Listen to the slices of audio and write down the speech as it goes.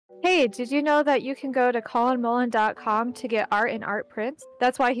Hey, did you know that you can go to colinmullen.com to get art and art prints?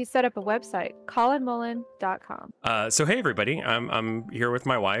 That's why he set up a website, colinmullen.com. So hey everybody, I'm here with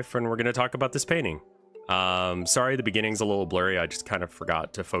my wife, and we're gonna talk about this painting. Sorry, the beginning's a little blurry. I just kind of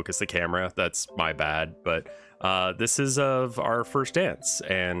forgot to focus the camera. That's my bad. But this is of our first dance,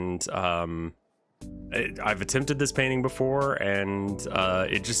 and I've attempted this painting before, and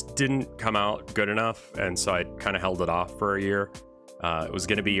it just didn't come out good enough, and so I kind of held it off for a year. It was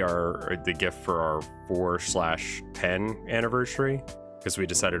gonna be the gift for our 4/10 anniversary, because we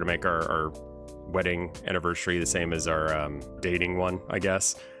decided to make our wedding anniversary the same as our dating one, I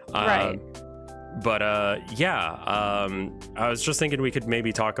guess. Right. But I was just thinking we could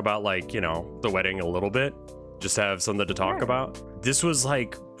maybe talk about, like, you know, the wedding a little bit, just to have something to talk about. This was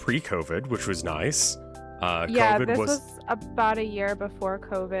like pre-COVID, which was nice. Yeah, COVID this was about a year before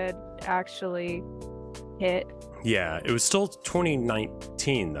COVID actually hit. Yeah, it was still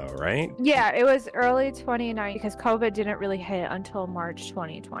 2019 though, right? Yeah, it was early 2019 because COVID didn't really hit until March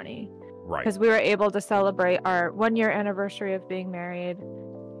 2020. Right. Because we were able to celebrate our 1-year anniversary of being married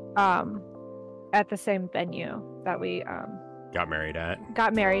at the same venue that we got married at,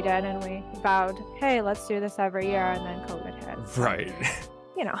 and we vowed, hey, let's do this every year, and then COVID hit. So, right.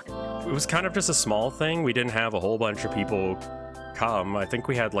 you know, it was kind of just a small thing. We didn't have a whole bunch of people come. I think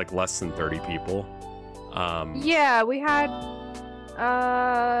we had like less than 30 people. Yeah, we had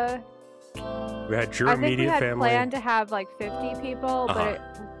your I think immediate we had family. planned to have like 50 people, but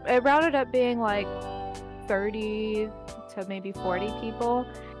it rounded up being like 30 to maybe 40 people.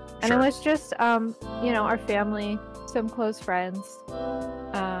 And Sure. it was just, you know, our family, some close friends.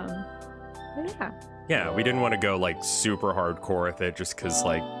 Yeah. Yeah, we didn't want to go like super hardcore with it, just because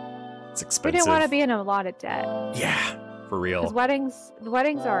like it's expensive. We didn't want to be in a lot of debt. Yeah, for real. Because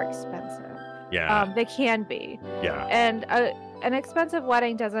weddings are expensive. Yeah. They can be. Yeah. And an expensive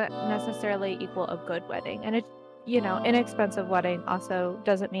wedding doesn't necessarily equal a good wedding. And inexpensive wedding also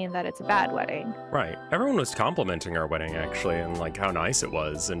doesn't mean that it's a bad wedding. Right. Everyone was complimenting our wedding, actually, and like how nice it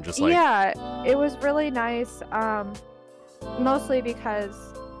was, and just like... Yeah, it was really nice, mostly because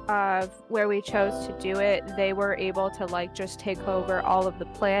of where we chose to do it. They were able to like just take over all of the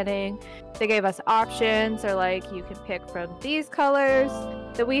planning. They gave us options. They're like, you can pick from these colors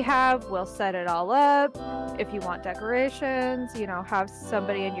that we have. We'll set it all up. If you want decorations, you know, have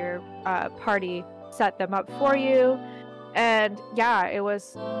somebody in your party set them up for you. And yeah,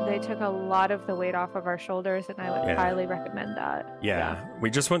 they took a lot of the weight off of our shoulders, and I would highly recommend that. Yeah, we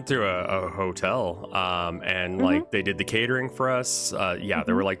just went through a hotel, and like they did the catering for us.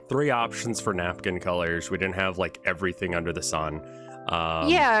 There were like 3 options for napkin colors. We didn't have like everything under the sun.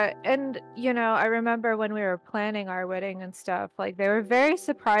 Yeah, and you know, I remember when we were planning our wedding and stuff, like they were very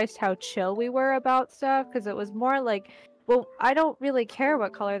surprised how chill we were about stuff, because it was more like, well, I don't really care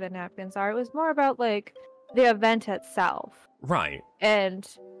what color the napkins are. It was more about like the event itself. Right. And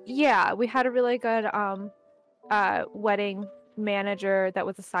yeah, we had a really good wedding manager that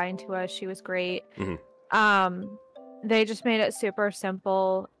was assigned to us. She was great. They just made it super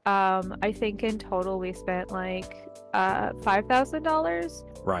simple. I think in total we spent like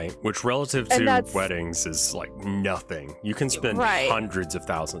 $5,000. Right, which relative to weddings is like nothing. You can spend hundreds of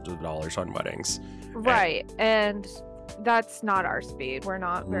thousands of dollars on weddings. Right, and that's not our speed. We're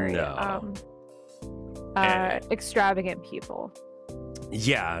not very extravagant people.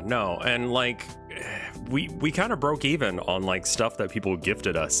 Yeah, no, and like we kind of broke even on like stuff that people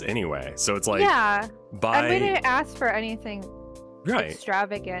gifted us anyway. So it's like, and we didn't ask for anything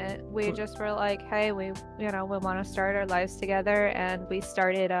extravagant. We just were like, hey, we want to start our lives together, and we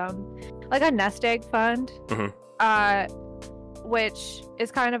started like a nest egg fund, which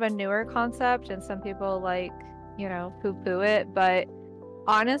is kind of a newer concept, and some people like, you know, poo-poo it, but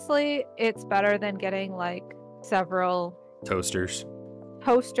honestly, it's better than getting like several toasters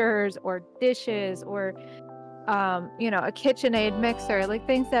or dishes or you know, a KitchenAid mixer, like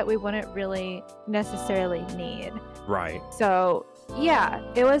things that we wouldn't really necessarily need. Right. So yeah,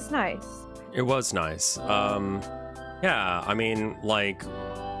 it was nice. It was nice. Yeah, I mean, like,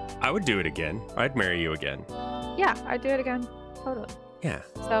 I would do it again. I'd marry you again. Yeah, I'd do it again. Totally. Yeah.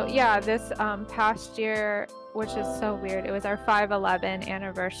 So yeah, this past year, which is so weird, it was our 5/11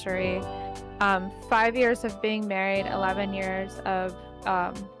 anniversary. 5 years of being married, 11 years of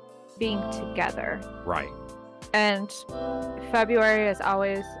being together. Right. And February is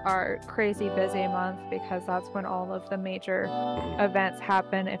always our crazy busy month, because that's when all of the major events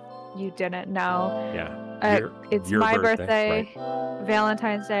happen, if you didn't know. Yeah. It's your my birthday, birthday,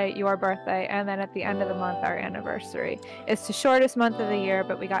 Valentine's Day, your birthday, and then at the end of the month, our anniversary. It's the shortest month of the year,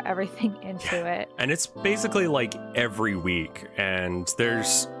 but we got everything into it. And it's basically like every week, and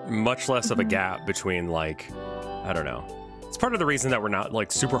there's much less of a gap between, like, I don't know. It's part of the reason that we're not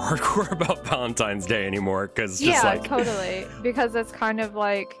like super hardcore about Valentine's Day anymore, because just like totally, because it's kind of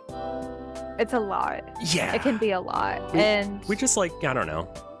like it's a lot. Yeah, it can be a lot, and we just like, I don't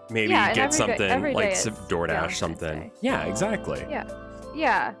know, maybe get something like some DoorDash something. Yeah, exactly.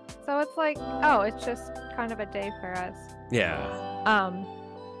 Yeah. So it's like, oh, it's just kind of a day for us. Yeah.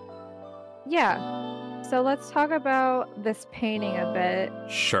 Yeah. So let's talk about this painting a bit.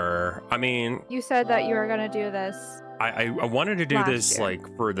 Sure. I mean, you said that you were gonna do this. I wanted to do this year.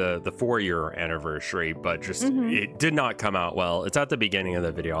 like for the 4-year anniversary, but just it did not come out well. It's at the beginning of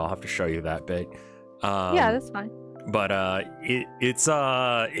the video. I'll have to show you that bit. Yeah, that's fine. But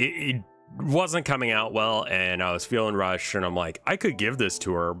it wasn't coming out well, and I was feeling rushed, and I'm like, I could give this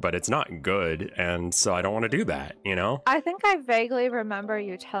to her, but it's not good, and so I don't want to do that, you know? I think I vaguely remember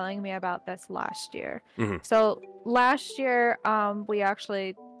you telling me about this last year. So last year, we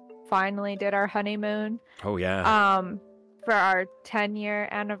actually finally did our honeymoon. Oh yeah. For our 10-year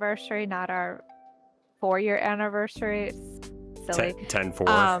anniversary, not our 4-year anniversary. It's silly.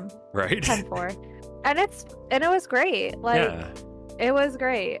 10-4, right? 10-4. And it was great. Like, it was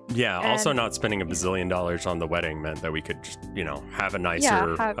great. Yeah. And also, not spending $1 bazillion on the wedding meant that we could just, you know, have a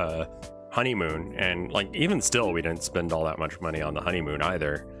nicer honeymoon. And like, even still, we didn't spend all that much money on the honeymoon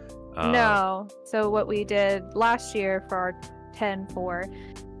either. No. So what we did last year for our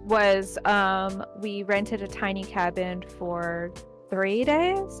 10-4 was we rented a tiny cabin for 3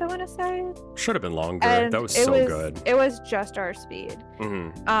 days, I want to say. Should have been longer. And that was so good. It was just our speed.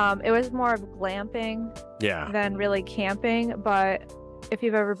 It was more of glamping than really camping, but if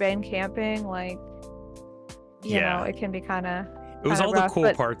you've ever been camping, like, you know, it can be kind of It was all rough, the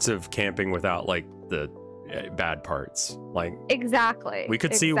cool parts of camping without like the bad parts. Like, exactly. We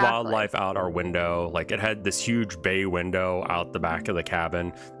could see wildlife out our window. Like, it had this huge bay window out the back of the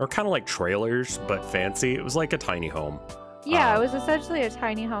cabin. They're kind of like trailers, but fancy. It was like a tiny home. Yeah, it was essentially a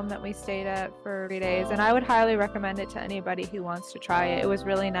tiny home that we stayed at for 3 days, and I would highly recommend it to anybody who wants to try it. It was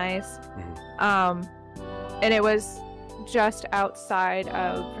really nice. And it was just outside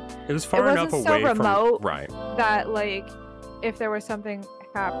of... It was far enough away so remote from... that, like, if there was something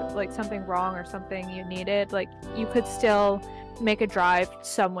like something wrong or something you needed, like, you could still make a drive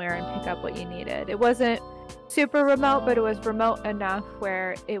somewhere and pick up what you needed. It wasn't super remote, but it was remote enough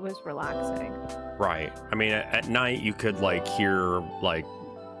where it was relaxing. Right. I mean, at night you could like hear like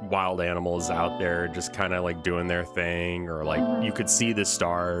wild animals out there just kind of like doing their thing, or like you could see the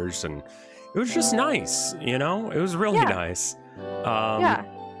stars, and it was just nice, you know? It was really nice.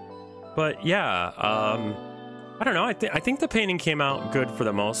 But yeah, I don't know. I think the painting came out good for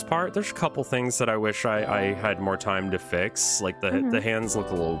the most part. There's a couple things that I wish I had more time to fix. Like the hands look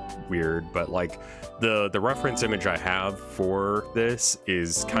a little weird, but like the reference image I have for this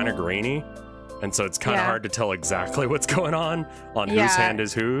is kind of grainy. And so it's kind of hard to tell exactly what's going on whose hand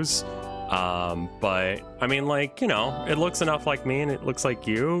is whose. But I mean, like, you know, it looks enough like me and it looks like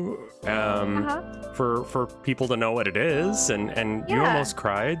you for people to know what it is. And you almost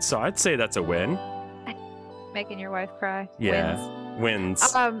cried. So I'd say that's a win. Making your wife cry.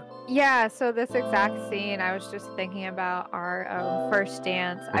 Wins. Yeah, so this exact scene, I was just thinking about our first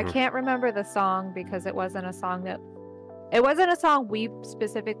dance. I can't remember the song because it wasn't a song we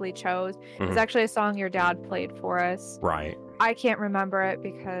specifically chose. It was actually a song your dad played for us. Right. I can't remember it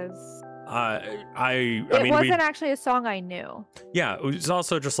because it wasn't actually a song I knew. Yeah, it was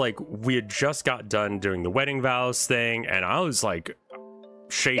also just like we had just got done doing the wedding vows thing, and I was like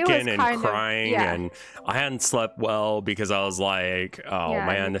shaking and crying, and I hadn't slept well because I was like, oh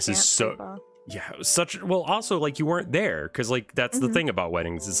man, this is so it was such, well, also like you weren't there because like that's the thing about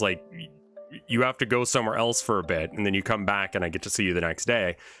weddings, is like you have to go somewhere else for a bit and then you come back and I get to see you the next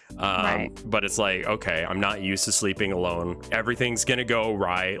day. But it's like, okay, I'm not used to sleeping alone. Everything's gonna go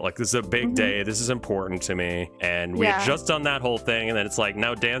right. Like, this is a big day. This is important to me. And we had just done that whole thing, and then it's like,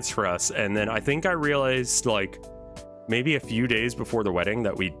 now dance for us. And then I think I realized like maybe a few days before the wedding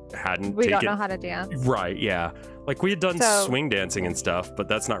that we don't know how to dance. Right, yeah. Like, we had done swing dancing and stuff, but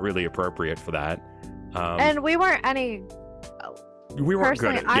that's not really appropriate for that. And we weren't any... We weren't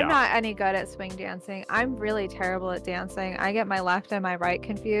good at, I'm not any good at swing dancing. I'm really terrible at dancing. I get my left and my right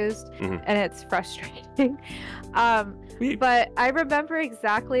confused, and it's frustrating. But I remember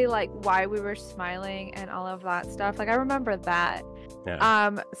exactly like why we were smiling and all of that stuff. Like, I remember that.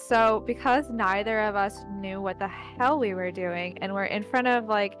 So because neither of us knew what the hell we were doing, and we're in front of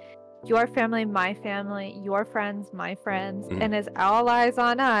like your family, your friends, my friends, Mhm. and it's all eyes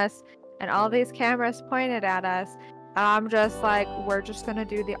on us, and all these cameras pointed at us. And I'm just like, we're just gonna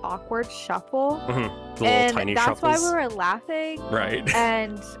do the awkward shuffle, The little and tiny that's why we shuffles. were laughing. Right.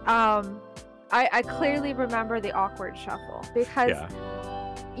 And I clearly remember the awkward shuffle because Yeah.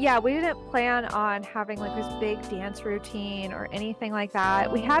 yeah, we didn't plan on having like this big dance routine or anything like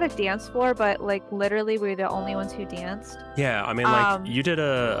that. We had a dance floor, but like literally we were the only ones who danced. Yeah, I mean, like, you did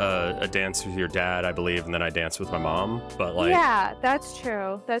a dance with your dad, I believe, and then I danced with my mom, but like, Yeah, that's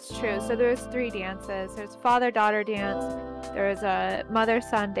true. That's true. So there's 3 dances. There's father-daughter dance, there was a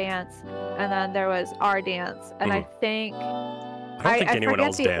mother-son dance, and then there was our dance. And I think I don't think anyone forget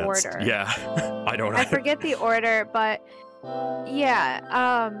else the danced. order. Yeah, I don't. I forget the order, but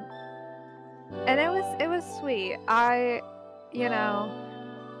yeah, and it was sweet. You know,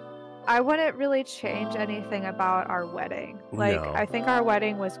 I wouldn't really change anything about our wedding. Like, No. I think our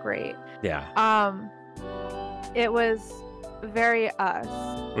wedding was great. Yeah. It was very us.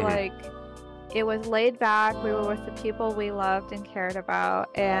 Like, it was laid back. We were with the people we loved and cared about,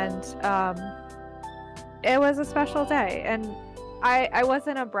 and it was a special day. And I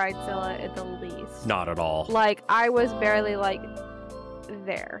wasn't a bridezilla at the least. Not at all. Like, I was barely like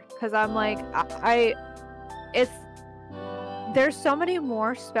there because I'm like there's so many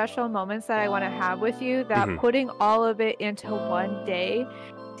more special moments that I want to have with you that putting all of it into one day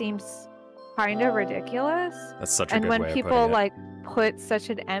seems kind of ridiculous. That's such a and good when way of people putting it. like put such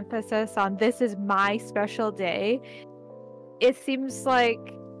an emphasis on this is my special day, it seems like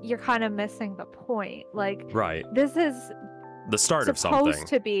you're kind of missing the point. Like, Right. this is The start of something. supposed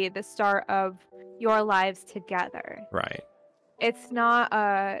to be the start of your lives together. Right. It's not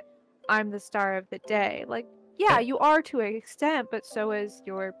I'm the star of the day. Like, yeah, you are to an extent, but so is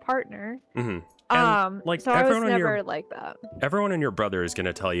your partner. And, like, so I was everyone in never your- like that. Everyone and your brother is going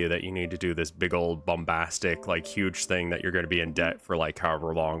to tell you that you need to do this big old bombastic, like, huge thing that you're going to be in debt for, like,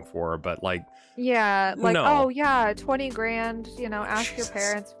 however long for. But, like, Yeah, like, no. oh yeah, 20 grand, you know, ask your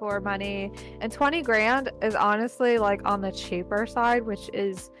parents for money. And 20 grand is honestly like on the cheaper side, which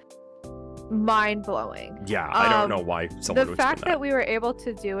is mind blowing. Yeah, I don't know why someone The would fact spend that we were able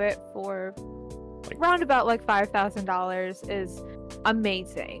to do it for round about like $5,000 is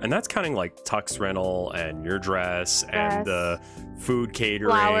amazing. And that's counting like tux rental and your dress and the food catering,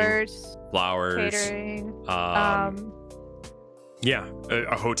 flowers, catering, yeah,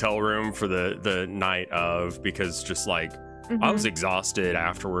 a hotel room for the night of, because just like I was exhausted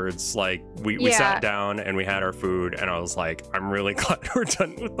afterwards. Like we sat down and we had our food and I was like, I'm really glad we're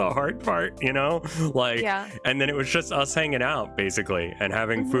done with the hard part, you know? Like, and then it was just us hanging out basically and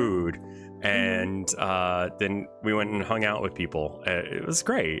having food. And then we went and hung out with people. It was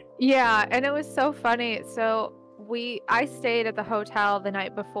great. Yeah, and it was so funny. So I stayed at the hotel the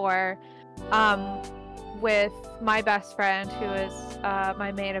night before with my best friend, who is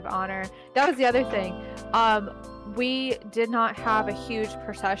my maid of honor. That was the other thing. We did not have a huge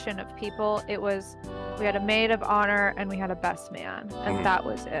procession of people. We had a maid of honor and we had a best man, and that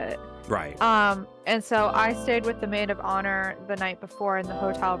was it. Right. And so I stayed with the maid of honor the night before in the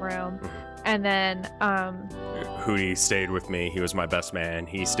hotel room. And then Hootie stayed with me. He was my best man.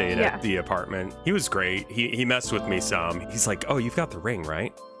 He stayed at the apartment. He was great. He messed with me some. He's like, oh, you've got the ring,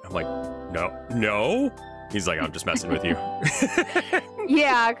 right? I'm like, no. He's like, I'm just messing with you.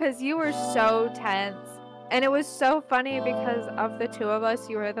 Yeah, because you were so tense. And it was so funny because of the two of us,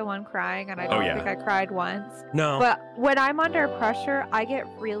 you were the one crying, and I don't think I cried once. No. But when I'm under pressure, I get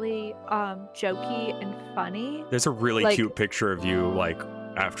really jokey and funny. There's a really cute picture of you, like,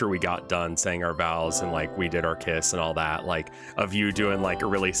 after we got done saying our vows and, like, we did our kiss and all that, like, of you doing, like, a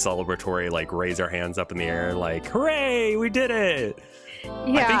really celebratory, like, raise our hands up in the air, like, hooray, we did it.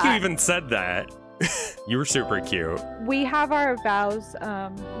 Yeah. I think you even said that. You were super cute. We have our vows,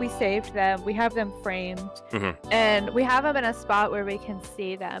 we saved them, we have them framed, and we have them in a spot where we can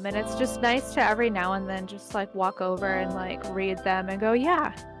see them, and it's just nice to every now and then just like walk over and like read them and go,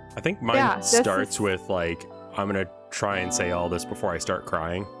 yeah. I think mine starts with like, I'm gonna try and say all this before I start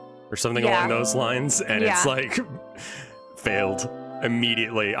crying or something along those lines, and it's like failed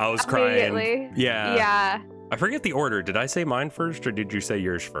immediately. I was crying. Yeah. I forget the order. Did I say mine first or did you say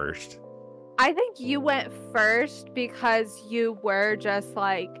yours first? I think you went first because you were just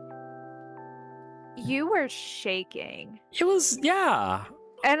like, you were shaking. It was,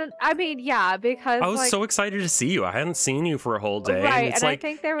 And I mean, because I was so excited to see you. I hadn't seen you for a whole day. Right, and it's and like I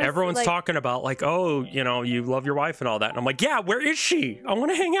think there was everyone's like, talking about like, oh, you know, you love your wife and all that. And I'm like, yeah, where is she? I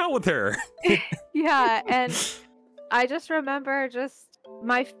want to hang out with her. Yeah, and I just remember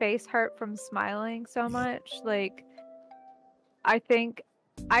my face hurt from smiling so much. Like, I think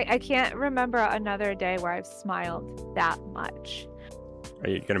I can't remember another day where I've smiled that much. Are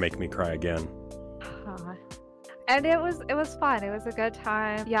you gonna make me cry again? And it was fun. It was a good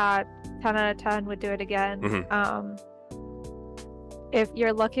time. Yeah, 10 out of 10 would do it again. If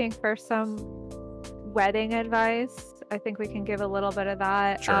you're looking for some wedding advice, I think we can give a little bit of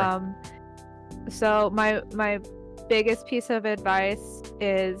that. Sure. So my biggest piece of advice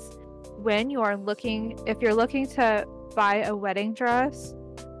is when you're looking, if you're looking to buy a wedding dress,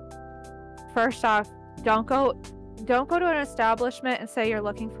 first off, don't go to an establishment and say you're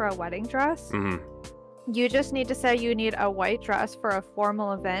looking for a wedding dress. You just need to say you need a white dress for a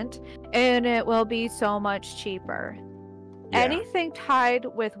formal event, and it will be so much cheaper. Yeah. Anything tied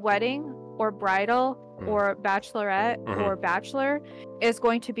with wedding or bridal or bachelorette or bachelor is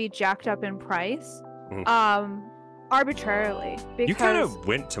going to be jacked up in price arbitrarily. Because you kind of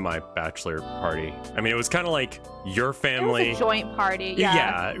went to my bachelor party. I mean, it was kind of like your family. It was a joint party.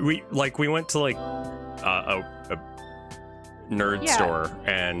 Yeah, we went to like a nerd store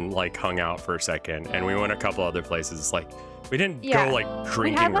and like hung out for a second, and we went a couple other places. Like we didn't go like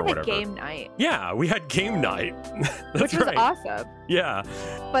drinking we had, like, or whatever. A game night. Yeah, we had game night. Which was awesome. Yeah.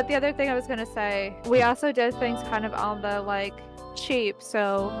 But the other thing I was gonna say, we also did things kind of on the like cheap.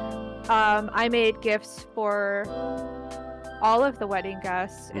 So I made gifts for all of the wedding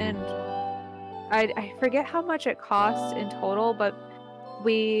guests, and I forget how much it cost in total, but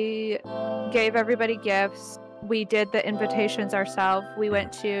we gave everybody gifts. We did the invitations ourselves. We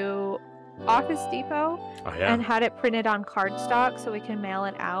went to Office Depot and had it printed on cardstock so we can mail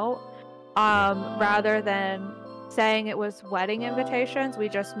it out. Rather than saying it was wedding invitations, we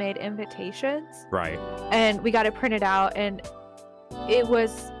just made invitations. Right. And we got it printed out, and it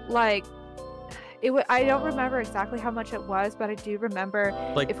was like, I don't remember exactly how much it was, but I do remember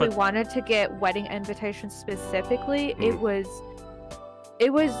if we wanted to get wedding invitations specifically, it was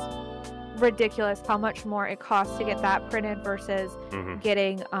ridiculous how much more it costs to get that printed versus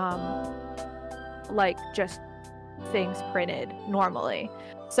getting like just things printed normally.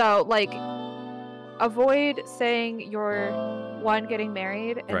 So like avoid saying you're one, getting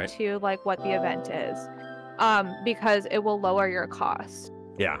married, and two, like what the event is, because it will lower your cost.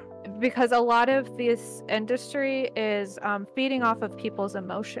 Yeah. Because a lot of this industry is feeding off of people's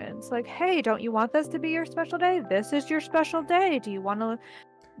emotions. Like, hey, don't you want this to be your special day? This is your special day. Do you want to?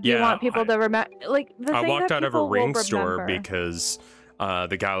 Do you want people to remember? Like, I walked out of a ring store because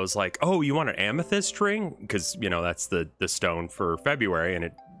the guy was like, "Oh, you want an amethyst ring? Because you know that's the stone for February, and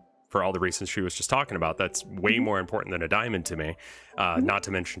it for all the reasons she was just talking about, that's way more important than a diamond to me. Not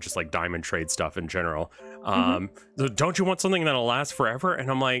to mention just like diamond trade stuff in general. So don't you want something that'll last forever?" And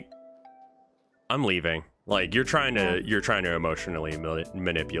I'm like, I'm leaving. Like you're trying to emotionally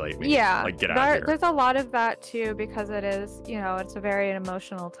manipulate me. Yeah, like get out of here. There's a lot of that too, because it is, you know, it's a very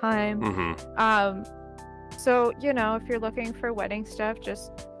emotional time. So you know, if you're looking for wedding stuff,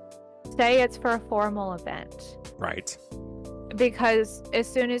 just say it's for a formal event. Right. Because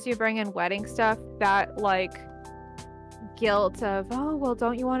as soon as you bring in wedding stuff, that like guilt of, oh well,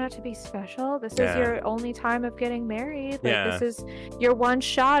 don't you want it to be special? This is your only time of getting married. Like this is your one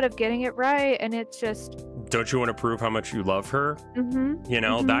shot of getting it right, and it's just, don't you want to prove how much you love her? You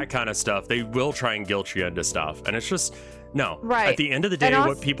know, that kind of stuff. They will try and guilt you into stuff, and it's just no. Right. At the end of the day,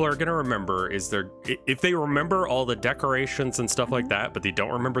 what people are going to remember is if they remember all the decorations and stuff like that, but they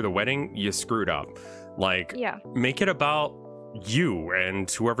don't remember the wedding, you screwed up. Like, make it about you and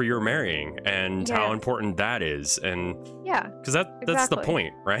whoever you're marrying and how important that is, and because that's the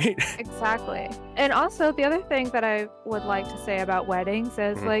point, right? Exactly. And also the other thing that I would like to say about weddings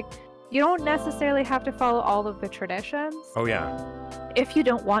is like, you don't necessarily have to follow all of the traditions. Oh yeah. If you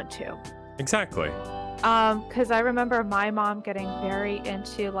don't want to. Exactly. Because I remember my mom getting very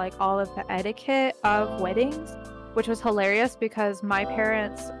into like all of the etiquette of weddings, which was hilarious because my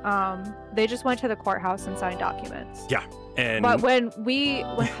parents, they just went to the courthouse and signed documents. Yeah. But when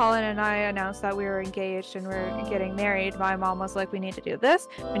Colin and I announced that we were engaged and we were getting married, my mom was like, we need to do this,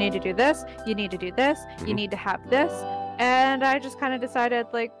 we need to do this, you need to do this, you need to have this. And I just kind of decided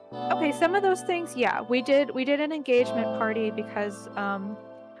like, okay, some of those things, we did an engagement party because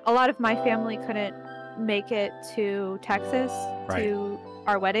a lot of my family couldn't make it to Texas to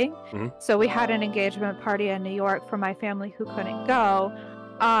our wedding. So we had an engagement party in New York for my family who couldn't go.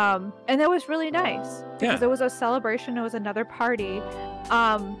 And that was really nice because it was a celebration. It was another party.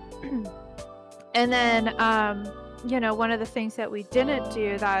 And then, you know, one of the things that we didn't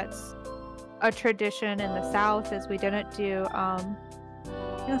do that's a tradition in the South is we didn't do, you know,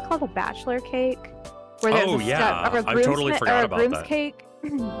 it's called a bachelor cake. Where I totally forgot about that. Cake.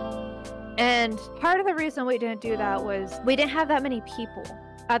 And part of the reason we didn't do that was we didn't have that many people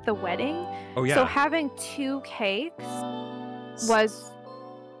at the wedding. Oh yeah. So having 2 cakes was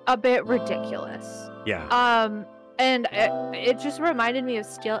a bit ridiculous. Yeah. And it just reminded me of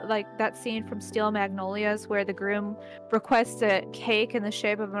that scene from Steel Magnolias where the groom requests a cake in the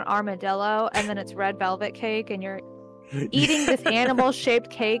shape of an armadillo, and then it's red velvet cake, and you're eating this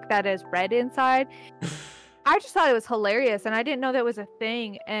animal-shaped cake that is red inside. I just thought it was hilarious, and I didn't know that was a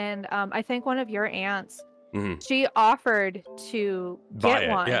thing. And I think one of your aunts, she offered to get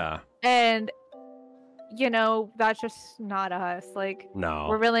one. Yeah. And that's just not us. Like, no,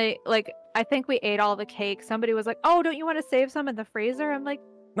 we're really like, I think we ate all the cake. Somebody was like, "Oh, don't you want to save some in the freezer?" I'm like,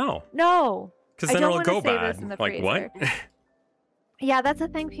 no, because then it'll go bad. Like, what? Yeah, that's a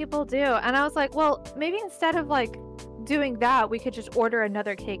thing people do. And I was like, well, maybe instead of like doing that, we could just order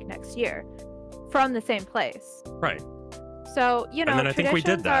another cake next year from the same place. Right. So, and then I think we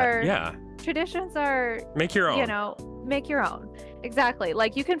did that. Yeah. Traditions are make your own. Make your own. Exactly.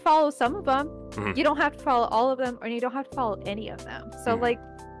 Like, you can follow some of them. You don't have to follow all of them, or you don't have to follow any of them. So like,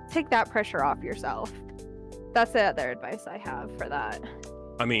 take that pressure off yourself. That's the other advice I have for that.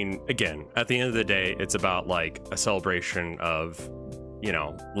 I mean, again, at the end of the day, it's about like a celebration of,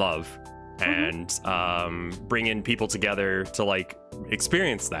 love and bringing people together to like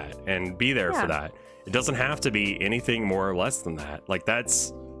experience that and be there for that. It doesn't have to be anything more or less than that. Like,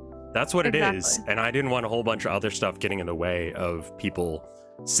 that's what it is. And I didn't want a whole bunch of other stuff getting in the way of people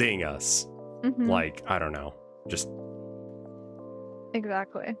seeing us. Like, I don't know, just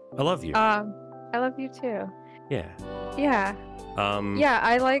exactly. I love you. I love you too. Yeah. Yeah.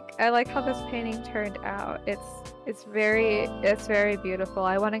 I like how this painting turned out. It's very beautiful.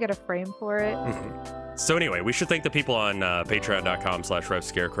 I want to get a frame for it. So anyway, we should thank the people on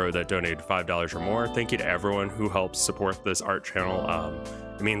patreon.com/RevScarecrow that donated $5 or more. Thank you to everyone who helps support this art channel.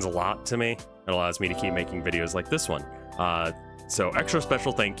 It means a lot to me. It allows me to keep making videos like this one. So extra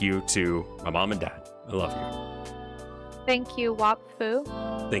special thank you to my mom and dad. I love you. Thank you, Wap Fu.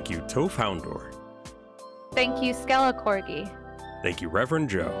 Thank you, Toe Foundor. Thank you, Skelecorgi. Thank you, Reverend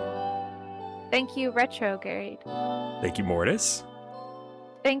Joe. Thank you, Retrograde. Thank you, Mortis.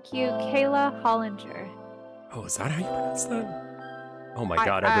 Thank you, Kayla Hollinger. Oh, is that how you pronounce that? Oh my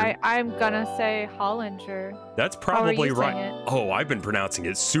god, I'm gonna say Hollinger. That's probably right. Oh, I've been pronouncing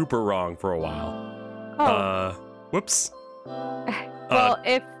it super wrong for a while. Oh. Whoops. Well,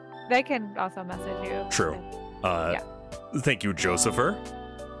 if they can also message you. True. Yeah. Thank you, Josepher.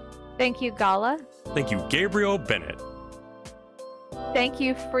 Thank you, Gala. Thank you, Gabriel Bennett. Thank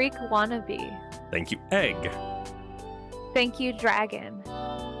you, Freak Wannabe. Thank you, Egg. Thank you, Dragon.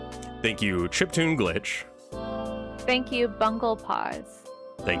 Thank you, Chiptune Glitch. Thank you, Bungle Paws.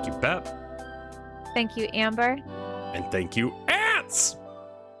 Thank you, Pep. Thank you, Amber. And thank you, Ants!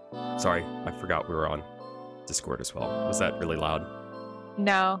 Sorry, I forgot we were on Discord as well. Was that really loud?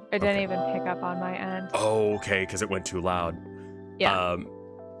 No, it didn't even pick up on my end. Oh, okay, because it went too loud. Yeah.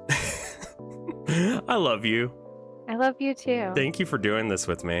 I love you. I love you too. Thank you for doing this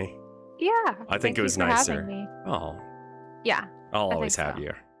with me. Yeah. I think it was nicer. Having me. Oh. Yeah. I'll always have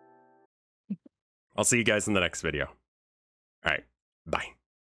you. I'll see you guys in the next video. All right. Bye.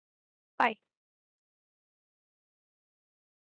 Bye.